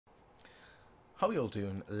How are you all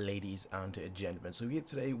doing, ladies and gentlemen? So we're here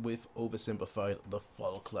today with Oversimplified, the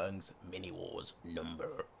Falklands MiniWars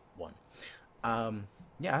 #1.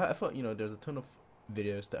 Yeah, I thought, there's a ton of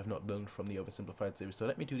videos that I've not done from the Oversimplified series, so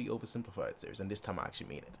let me do the Oversimplified series, and this time I actually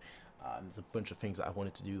mean it. There's a bunch of things that I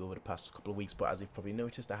wanted to do over the past couple of weeks, but as you've probably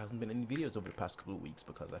noticed, there hasn't been any videos over the past couple of weeks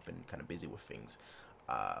because I've been kind of busy with things.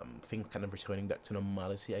 Things kind of returning back to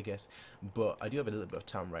normality, I guess. But I do have a little bit of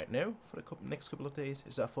time right now for the next couple of days,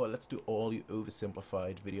 so I thought let's do all the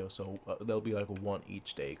Oversimplified videos. So there'll be like one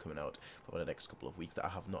each day coming out for the next couple of weeks that I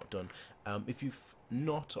have not done. If you've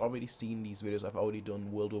not already seen these videos, I've already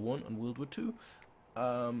done World War I and World War II,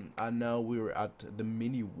 and now we're at the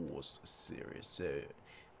MiniWars series. So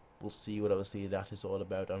we'll see what obviously that is all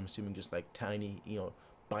about. I'm assuming just like tiny,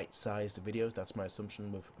 bite-sized videos. That's my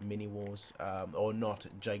assumption with MiniWars, or not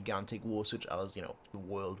gigantic wars such as, the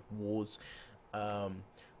World Wars. But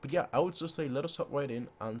yeah, I would just say let us hop right in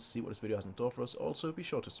and see what this video has in store for us. Also, be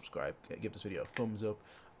sure to subscribe, give this video a thumbs up,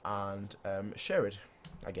 and share it.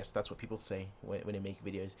 I guess that's what people say when they make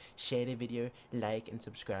videos. Share the video, like, and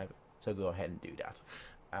subscribe. So go ahead and do that.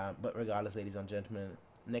 But regardless, ladies and gentlemen,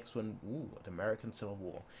 next one, the American Civil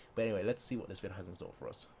War. But anyway, let's see what this video has in store for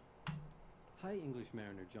us. Hi, English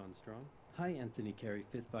Mariner John Strong. Hi, Anthony Carey,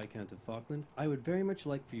 5th Viscount of Falkland. I would very much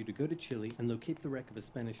like for you to go to Chile and locate the wreck of a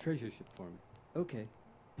Spanish treasure ship for me. Okay.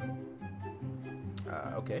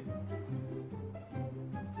 Okay.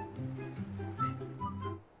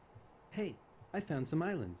 Hey, I found some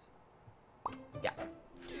islands. Yeah.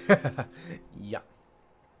 Yeah.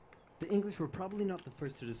 The English were probably not the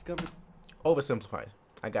first to discover... Oversimplified.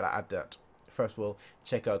 I gotta add that. First of all,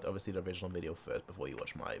 check out obviously the original video first before you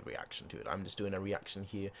watch my reaction to it. I'm just doing a reaction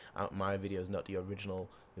here. My video is not the original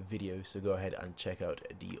video, so go ahead and check out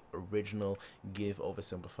the original. Give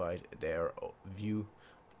Oversimplified their view,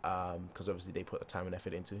 because obviously they put the time and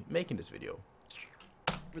effort into making this video.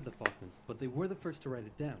 The Falklands, but they were the first to write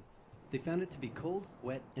it down. They found it to be cold,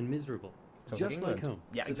 wet, and miserable. Sounds just like like home.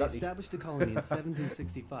 Yeah, so exactly. They established a colony in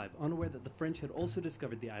 1765, unaware that the French had also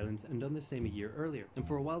discovered the islands and done the same a year earlier. And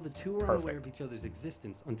for a while, the two were unaware of each other's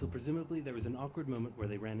existence until presumably there was an awkward moment where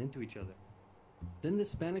they ran into each other. Then the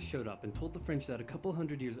Spanish showed up and told the French that a couple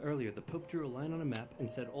hundred years earlier, the Pope drew a line on a map and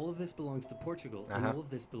said all of this belongs to Portugal and all of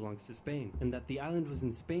this belongs to Spain, and that the island was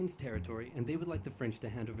in Spain's territory and they would like the French to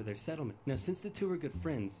hand over their settlement. Now, since the two were good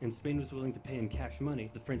friends and Spain was willing to pay in cash money,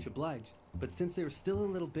 the French obliged. But since they were still a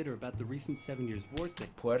little bitter about the recent 7 Years' War thing,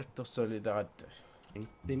 Puerto Soledad.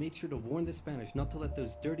 They made sure to warn the Spanish not to let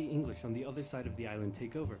those dirty English on the other side of the island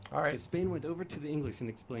take over. All right. So Spain went over to the English and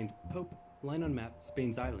explained, Pope, line on map,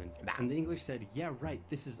 Spain's island. Nah. And the English said, yeah, right,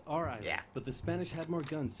 this is our island. Yeah. But the Spanish had more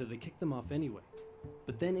guns, so they kicked them off anyway.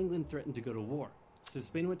 But then England threatened to go to war. So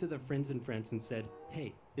Spain went to their friends in France and said,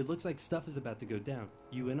 hey, it looks like stuff is about to go down.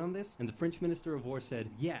 You in on this? And the French Minister of War said,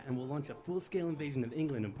 yeah, and we'll launch a full-scale invasion of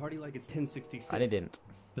England and party like it's 1066. And it didn't.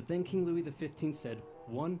 But then King Louis XV said,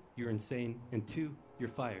 1, you're insane, and 2, you're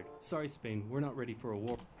fired. Sorry, Spain, we're not ready for a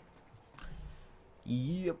war.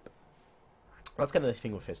 Yep. That's kind of the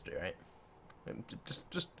thing with history, right?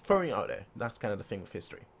 Just throwing it out there. That's kind of the thing with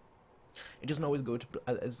history. It doesn't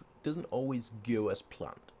always go as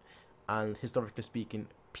planned. And historically speaking,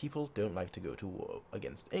 people don't like to go to war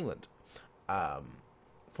against England,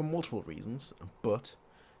 for multiple reasons. But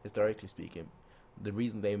historically speaking, the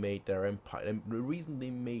reason they made their empire, the reason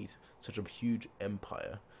they made such a huge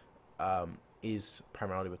empire, is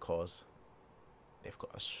primarily because they've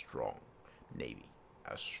got a strong navy,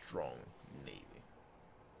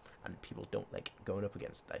 and people don't like going up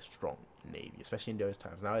against a strong navy, especially in those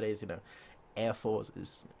times. Nowadays, Air Force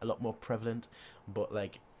is a lot more prevalent, but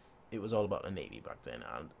like it was all about the navy back then.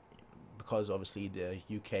 And because obviously the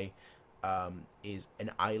UK is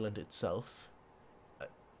an island itself,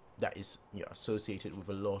 that is associated with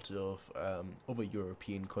a lot of other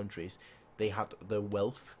European countries, they had the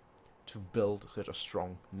wealth to build such a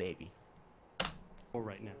strong navy. Or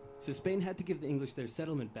right now. So Spain had to give the English their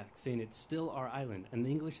settlement back, saying it's still our island, and the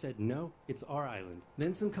English said, no, it's our island.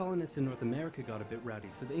 Then some colonists in North America got a bit rowdy,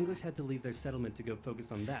 so the English had to leave their settlement to go focus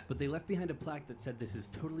on that, but they left behind a plaque that said this is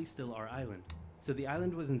totally still our island. So the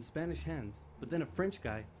island was in Spanish hands, but then a French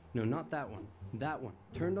guy, no, not that one,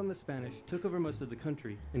 turned on the Spanish, took over most of the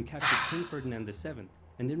country, and captured King Ferdinand VII.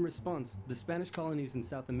 And in response, the Spanish colonies in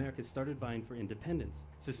South America started vying for independence.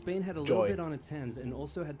 So Spain had a little bit on its hands and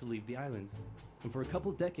also had to leave the islands. And for a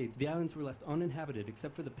couple decades, the islands were left uninhabited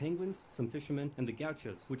except for the penguins, some fishermen, and the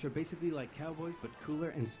gauchos, which are basically like cowboys but cooler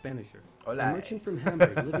and Spanisher. Hola. A merchant from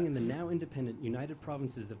Hamburg, living in the now independent United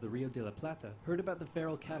Provinces of the Rio de la Plata, heard about the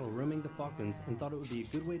feral cattle roaming the Falklands and thought it would be a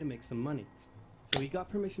good way to make some money. So he got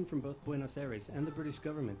permission from both Buenos Aires and the British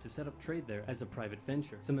government to set up trade there as a private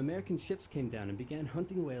venture. Some American ships came down and began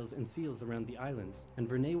hunting whales and seals around the islands, and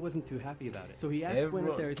Verney wasn't too happy about it. So he asked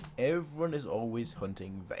Buenos Aires... Everyone is always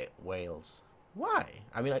hunting whales. Why?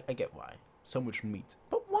 I mean, I get why. So much meat.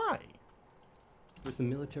 But why? For some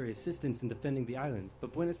military assistance in defending the islands,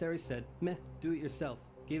 but Buenos Aires said, meh, do it yourself,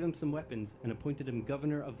 gave him some weapons, and appointed him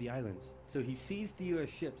governor of the islands. So he seized the US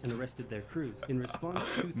ships and arrested their crews. In response,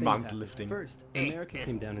 two things happened. Lifting. First, America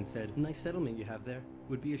came down and said, nice settlement you have there.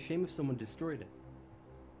 Would be a shame if someone destroyed it.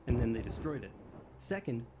 And then they destroyed it.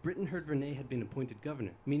 Second, Britain heard Verney had been appointed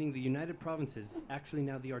governor, meaning the United Provinces, actually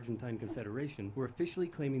now the Argentine Confederation, were officially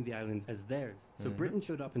claiming the islands as theirs. So Britain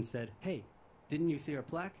showed up and said, hey, didn't you see our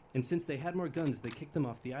plaque? And since they had more guns, they kicked them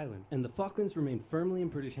off the island. And the Falklands remained firmly in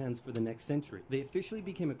British hands for the next century. They officially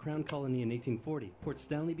became a crown colony in 1840. Port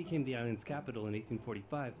Stanley became the island's capital in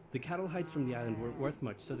 1845. The cattle hides from the island weren't worth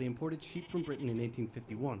much, so they imported sheep from Britain in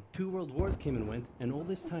 1851. 2 world wars came and went, and all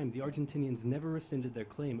this time the Argentinians never rescinded their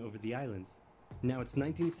claim over the islands. Now it's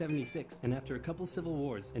 1976, and after a couple civil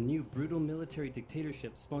wars, a new brutal military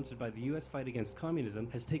dictatorship sponsored by the US fight against communism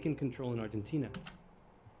has taken control in Argentina.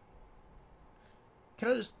 Can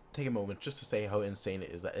I just take a moment just to say how insane it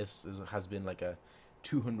is that this has been like a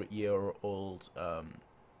 200-year-old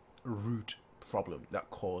root problem that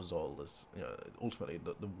caused all this? You know, ultimately,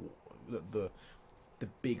 the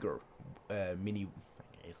bigger mini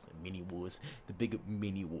wars, the bigger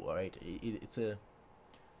mini war, right? It's a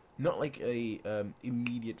not like a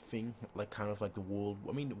immediate thing, like kind of like the World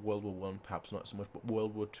War One, perhaps not so much, but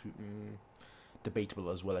World War Two, debatable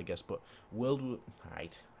as well, I guess. But World War,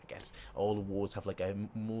 right? I guess all the wars have like a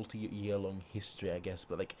multi-year long history, I guess,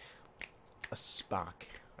 but like a spark,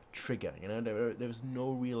 a trigger, you know, there was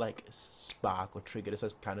no real like spark or trigger. This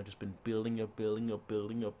has kind of just been building up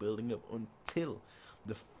until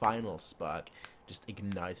the final spark just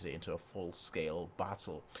ignited it into a full-scale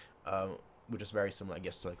battle, which is very similar, I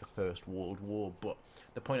guess, to like the First World War. But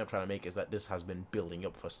the point I'm trying to make is that this has been building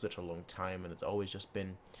up for such a long time, and it's always just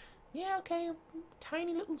been, yeah, okay,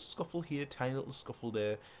 tiny little scuffle here, tiny little scuffle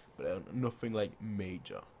there, but nothing like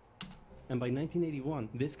major. And by 1981,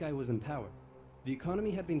 this guy was in power. The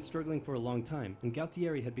economy had been struggling for a long time, and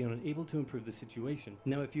Galtieri had been unable to improve the situation.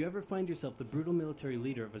 Now, if you ever find yourself the brutal military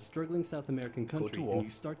leader of a struggling South American country and you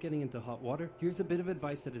start getting into hot water, here's a bit of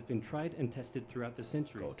advice that has been tried and tested throughout the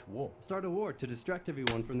centuries. Go to war. Start a war to distract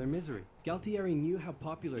everyone from their misery. Galtieri knew how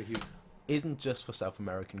popular he was. Isn't just for South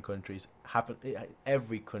American countries.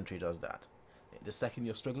 Every country does that. The second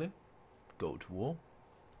you're struggling, go to war.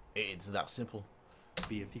 It's that simple.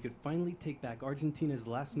 If he could finally take back Argentina's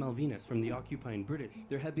last Malvinas from the occupying British.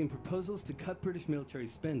 There had been proposals to cut British military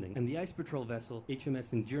spending, and the ice patrol vessel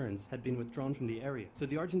HMS Endurance had been withdrawn from the area, so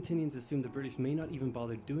the Argentinians assumed the British may not even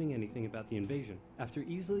bother doing anything about the invasion. After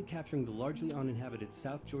easily capturing the largely uninhabited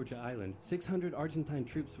South Georgia island, 600 Argentine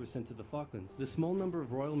troops were sent to the Falklands. The small number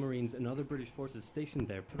of Royal Marines and other British forces stationed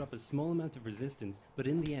there put up a small amount of resistance, but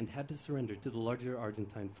in the end had to surrender to the larger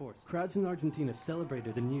Argentine force. Crowds in Argentina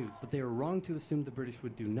celebrated the news, but they were wrong to assume the British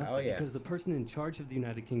would do nothing, because the person in charge of the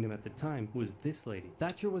United Kingdom at the time was this lady.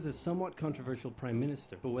 Thatcher was a somewhat controversial prime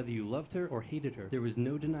minister, but whether you loved her or hated her, there was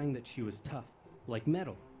no denying that she was tough. Like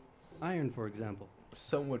metal. Iron, for example.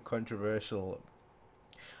 Somewhat controversial.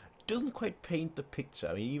 Doesn't quite paint the picture.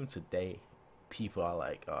 I mean, even today, people are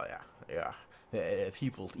like, oh yeah.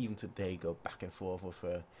 People even today go back and forth with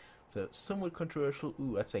her. So, somewhat controversial.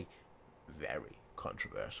 Ooh, I'd say very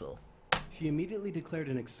controversial. She immediately declared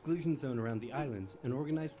an exclusion zone around the islands and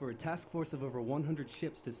organized for a task force of over 100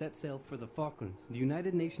 ships to set sail for the Falklands. The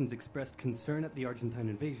United Nations expressed concern at the Argentine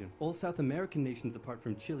invasion. All South American nations apart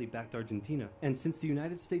from Chile backed Argentina. And since the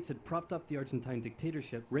United States had propped up the Argentine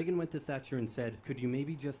dictatorship, Reagan went to Thatcher and said, could you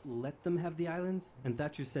maybe just let them have the islands? And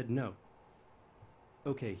Thatcher said no.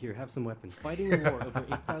 Okay, here, have some weapons. Fighting a war over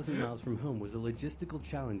 8,000 miles from home was a logistical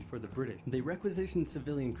challenge for the British. They requisitioned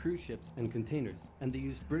civilian cruise ships and containers, and they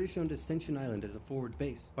used British-owned Ascension Island as a forward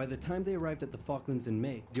base. By the time they arrived at the Falklands in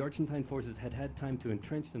May, the Argentine forces had had time to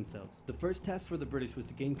entrench themselves. The first task for the British was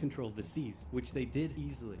to gain control of the seas, which they did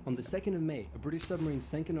easily. On the 2nd of May, a British submarine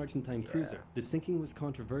sank an Argentine cruiser. The sinking was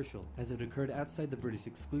controversial, as it occurred outside the British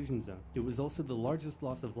exclusion zone. It was also the largest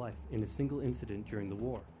loss of life in a single incident during the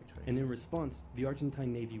war. And in response, the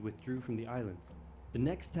Argentine Navy withdrew from the islands. The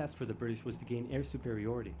next task for the British was to gain air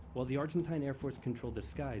superiority. While the Argentine Air Force controlled the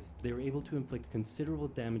skies, they were able to inflict considerable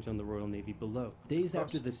damage on the Royal Navy below. Days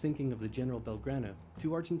after the sinking of the General Belgrano,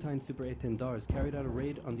 2 Argentine super-étendards carried out a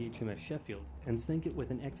raid on the HMS Sheffield and sank it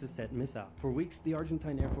with an Exocet missile. For weeks, the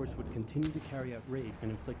Argentine Air Force would continue to carry out raids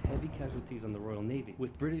and inflict heavy casualties on the Royal Navy,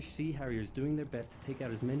 with British Sea Harriers doing their best to take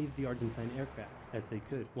out as many of the Argentine aircraft as they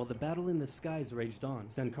could. While the battle in the skies raged on,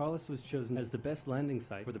 San Carlos was chosen as the best landing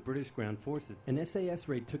site for the British ground forces. An SAS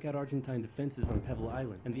raid took out Argentine defenses on Pebble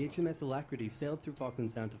Island, and the HMS Alacrity sailed through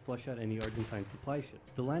Falklands down to flush out any Argentine supply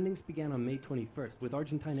ships. The landings began on May 21st, with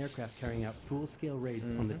Argentine aircraft carrying out full-scale raids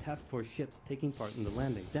on the task force ships taking part in the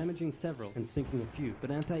landing, damaging several and sinking a few,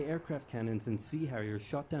 but anti-aircraft cannons and Sea Harriers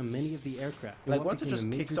shot down many of the aircraft. Like once it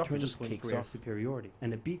just kicks off, it just kicks off. Superiority,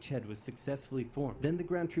 and a beachhead was successfully formed. Then the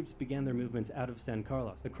ground troops began their movements out of San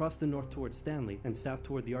Carlos, across the north towards Stanley, and south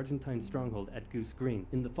toward the Argentine stronghold at Goose Green.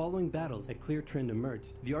 In the following battles, a clear trend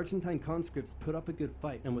emerged. The Argentine conscripts put up a good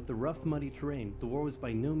fight, and with the rough, muddy terrain, the war was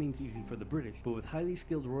by no means easy for the British, but with highly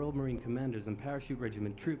skilled Royal Marine commanders and parachute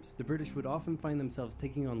regiment troops, the British would often find themselves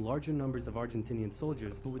taking on larger numbers of Argentinian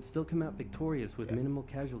soldiers, but would still come out victorious with minimal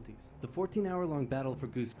casualties. The 14-hour-long battle for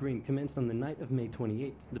Goose Green commenced on the night of May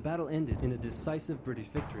 28th. The battle ended in a decisive British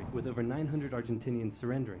victory, with over 900 Argentinians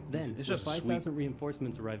surrendering. Then, with 5,000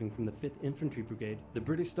 reinforcements arriving from the 5th Infantry Brigade, the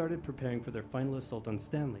British started preparing for their final assault on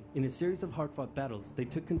Stanley. In a series of hard-fought battles, they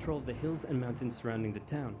took control of the hills and mountains surrounding the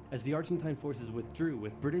town, as the Argentine forces withdrew,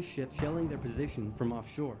 with British ships shelling their positions from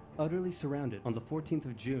offshore. Utterly surrounded, on the 14th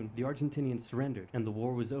of June, the Argentinians surrendered, and the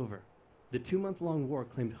war was over. The 2-month-long war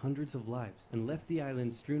claimed hundreds of lives and left the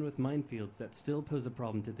islands strewn with minefields that still pose a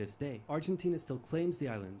problem to this day. Argentina still claims the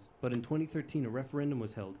islands, but in 2013 a referendum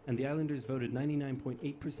was held, and the islanders voted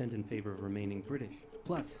 99.8% in favor of remaining British.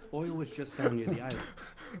 Plus, oil was just found near the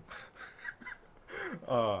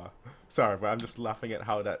island. Sorry, but I'm just laughing at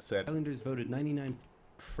how that said. Islanders voted 99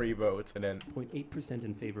 free votes and then 0.8%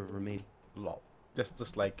 in favor of remaining. Lol.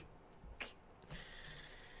 Just like,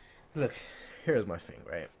 look, here's my thing,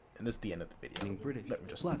 right? And this is the end of the video. British. Let me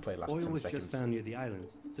just Plus, play last oil 10 was seconds. just found near the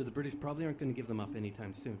islands, so the British probably aren't going to give them up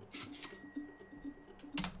anytime soon.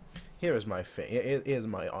 Here is my thing. Here's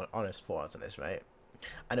my honest thoughts on this, right?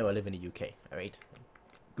 I know I live in the UK, alright?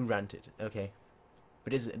 Granted, okay?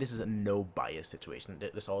 But this is a no bias situation.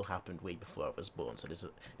 This all happened way before I was born, so this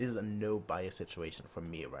is a no bias situation for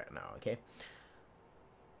me right now, okay?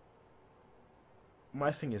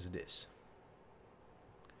 My thing is this.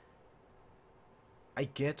 I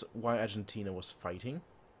get why Argentina was fighting,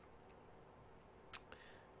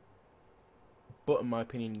 but in my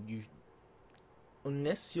opinion,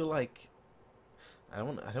 unless you're like, I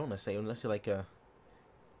don't want to say unless you're like a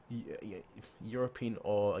European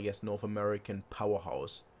or I guess North American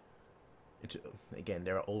powerhouse. Again,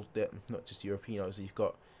 they're not just European. Obviously, you've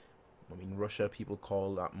got, I mean, Russia. People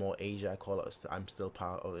call that more Asia. I call it. I'm still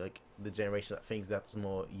part of like the generation that thinks that's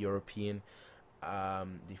more European.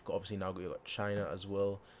 You've got obviously now you've got China as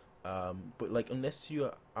well, but like unless you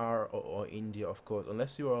are or India, of course,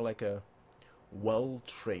 unless you are like a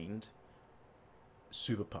well-trained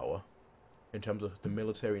superpower in terms of the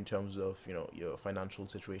military, in terms of your financial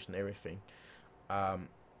situation, everything,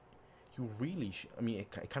 you really I mean it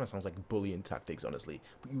kind of sounds like bullying tactics, honestly,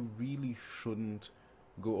 but you really shouldn't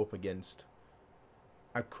go up against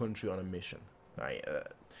a country on a mission, right?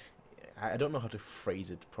 I don't know how to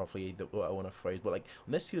phrase it properly, what I want to phrase, but like,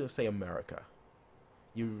 unless you say America,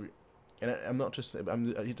 I'm just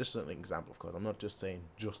an example, of course, I'm not just saying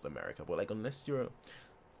just America, but like, unless you're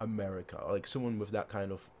America, or like someone with that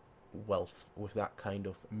kind of wealth, with that kind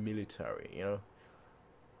of military,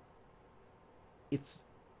 it's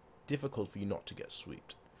difficult for you not to get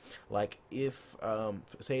swept. Like, if,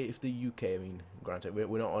 say, if the UK, I mean, granted,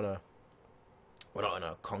 we're not on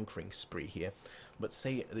a conquering spree here, but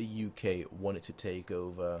say the UK wanted to take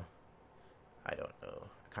over, I don't know,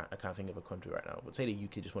 I can't think of a country right now, but say the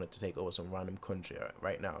UK just wanted to take over some random country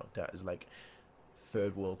right now that is like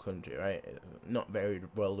third world country, right? Not very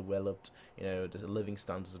well developed, the living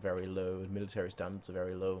standards are very low, the military standards are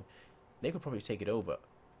very low. They could probably take it over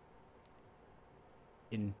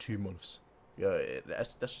in 2 months.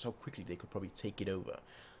 That's just how quickly they could probably take it over,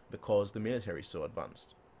 because the military is so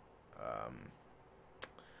advanced.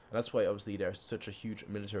 And that's why obviously there's such a huge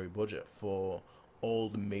military budget for all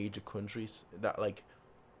the major countries that like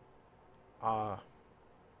are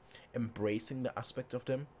embracing the aspect of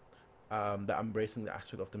them, that are embracing the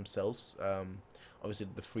aspect of themselves. Obviously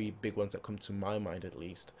the 3 big ones that come to my mind at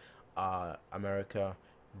least are America,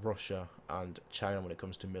 Russia, and China when it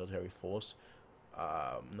comes to military force.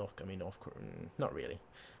 North Korea, not really.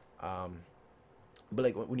 But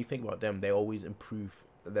like when you think about them, they always improve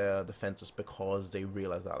their defenses because they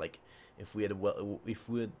realize that like if we had if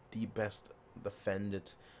we're the best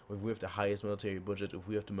defended, if we have the highest military budget, if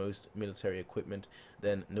we have the most military equipment,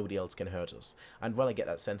 then nobody else can hurt us. And while I get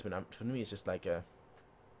that sentiment, for me it's just like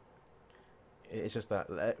it's just that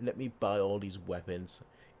let me buy all these weapons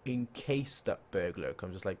in case that burglar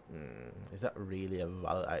comes. Just like, is that really a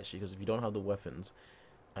valid attitude? Because if you don't have the weapons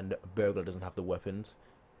and a burglar doesn't have the weapons,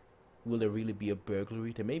 will there really be a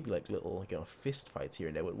burglary? There may be like little fist fights here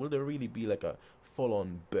and there, but will there really be like a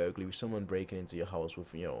full-on burglary, someone breaking into your house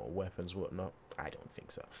with weapons, whatnot? I don't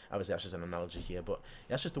think so. Obviously that's just an analogy here, but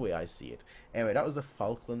that's just the way I see it. Anyway, that was the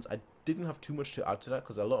Falklands. I didn't have too much to add to that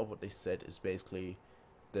because a lot of what they said is basically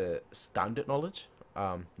the standard knowledge,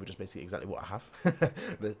 which is basically exactly what I have.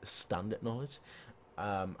 The standard knowledge.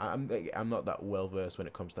 I'm not that well versed when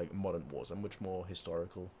it comes to like modern wars. I'm much more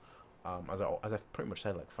historical. As I've pretty much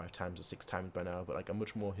said like 5 times or 6 times by now, but like I'm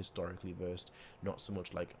much more historically versed, not so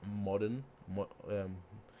much like modern.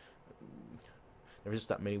 There's just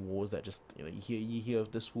that many wars that just you hear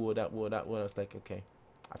of this war, that war, that war. It's like, okay,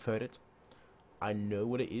 I've heard it. I know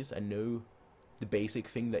what it is. I know the basic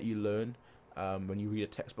thing that you learn when you read a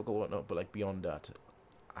textbook or whatnot, but like beyond that,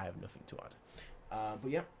 I have nothing to add. But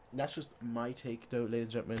yeah, that's just my take though, ladies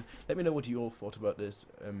and gentlemen. Let me know what you all thought about this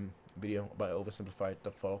video about Oversimplified,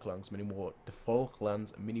 the Falklands Mini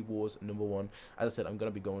Wars #1. As I said, I'm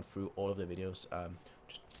gonna be going through all of the videos,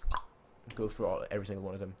 just go through every single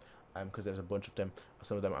one of them, because there's a bunch of them.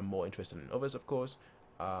 Some of them I'm more interested in others, of course,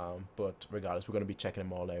 but regardless, we're gonna be checking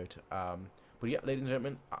them all out. But yeah, ladies and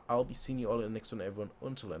gentlemen, I'll be seeing you all in the next one, everyone.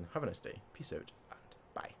 Until then, have a nice day. Peace out.